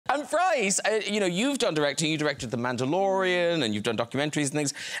And Bryce, you know, you've done directing. You directed The Mandalorian, and you've done documentaries and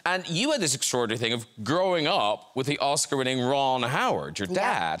things. And you had this extraordinary thing of growing up with the Oscar-winning Ron Howard, your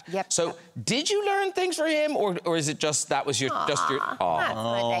dad. Yep. So, did you learn things for him, or is it just that was your That's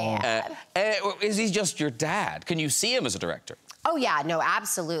my dad. Is he just your dad? Can you see him as a director? Oh yeah, no,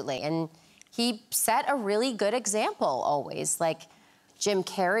 absolutely. And he set a really good example always, like Jim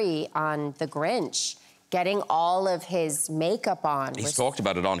Carrey on The Grinch. Getting all of his makeup on. He's talked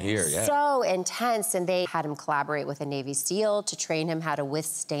about it on here, yeah. So intense, and they had him collaborate with a Navy SEAL to train him how to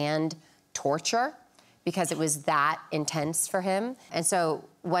withstand torture because it was that intense for him. And so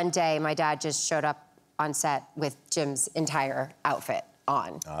one day, my dad just showed up on set with Jim's entire outfit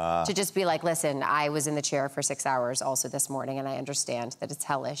on to just be like, listen, I was in the chair for 6 hours also this morning, and I understand that it's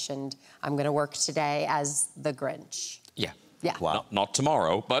hellish, and I'm gonna work today as the Grinch. Yeah. Yeah. Wow. Not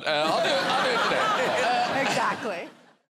tomorrow, but I'll do it today. Exactly.